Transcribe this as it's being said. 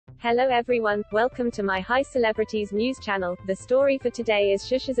Hello everyone, welcome to my High Celebrities news channel. The story for today is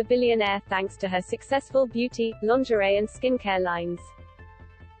Shush is a billionaire thanks to her successful beauty, lingerie and skincare lines.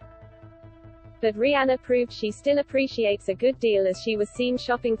 But Rihanna proved she still appreciates a good deal as she was seen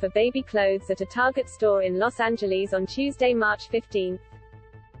shopping for baby clothes at a Target store in Los Angeles on Tuesday, March 15.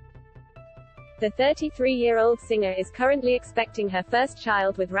 The 33-year-old singer is currently expecting her first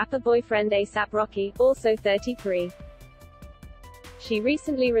child with rapper boyfriend A$AP Rocky, also 33. She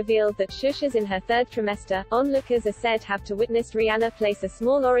recently revealed that Shush is in her third trimester. Onlookers are said have to witness Rihanna place a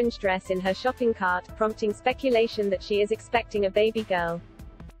small orange dress in her shopping cart, prompting speculation that she is expecting a baby girl.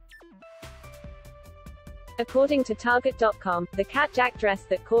 According to Target.com, the Cat Jack dress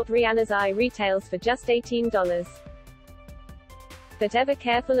that caught Rihanna's eye retails for just $18. But ever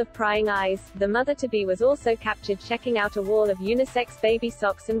careful of prying eyes, the mother-to-be was also captured checking out a wall of unisex baby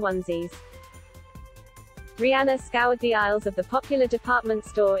socks and onesies. Rihanna scoured the aisles of the popular department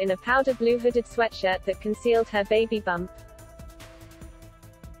store in a powder blue hooded sweatshirt that concealed her baby bump.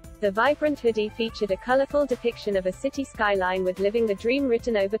 The vibrant hoodie featured a colorful depiction of a city skyline with "Living the Dream"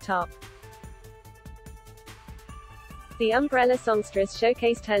 written over top. The umbrella songstress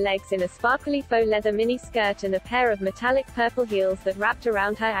showcased her legs in a sparkly faux leather mini skirt and a pair of metallic purple heels that wrapped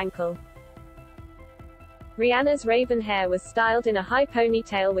around her ankle. Rihanna's raven hair was styled in a high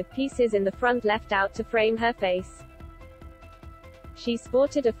ponytail with pieces in the front left out to frame her face. She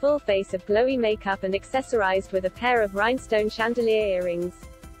sported a full face of glowy makeup and accessorized with a pair of rhinestone chandelier earrings.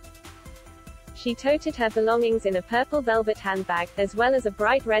 She toted her belongings in a purple velvet handbag, as well as a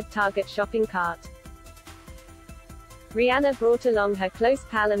bright red Target shopping cart. Rihanna brought along her close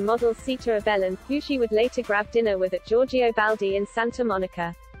pal and model Sita Abelin, who she would later grab dinner with at Giorgio Baldi in Santa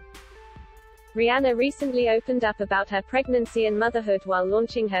Monica. Rihanna recently opened up about her pregnancy and motherhood while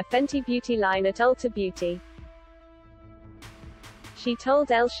launching her Fenty Beauty line at Ulta Beauty. She told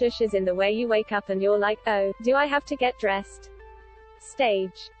Elle Shush is in the way you wake up and you're like, oh, do I have to get dressed?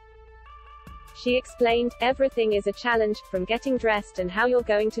 Stage. She explained, everything is a challenge, from getting dressed and how you're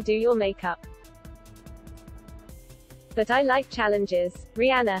going to do your makeup. But I like challenges.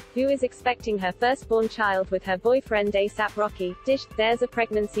 Rihanna, who is expecting her firstborn child with her boyfriend A$AP Rocky, dished, there's a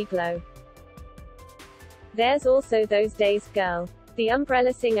pregnancy glow. There's also those days, girl. The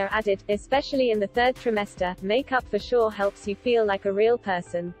umbrella singer added, especially in the third trimester, makeup for sure helps you feel like a real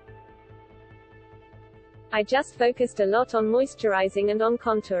person. I just focused a lot on moisturizing and on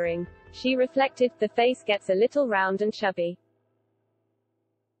contouring. She reflected, the face gets a little round and chubby.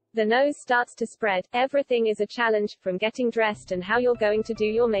 The nose starts to spread. Everything is a challenge, from getting dressed and how you're going to do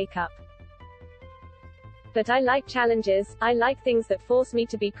your makeup. But I like challenges. I like things that force me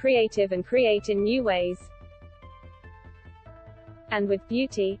to be creative and create in new ways. And with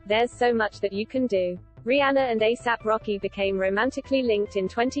beauty, there's so much that you can do. Rihanna and A$AP Rocky became romantically linked in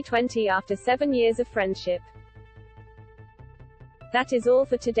 2020 after 7 years of friendship. That is all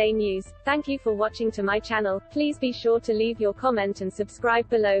for today news. Thank you for watching to my channel. Please be sure to leave your comment and subscribe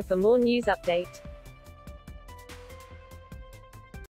below for more news update.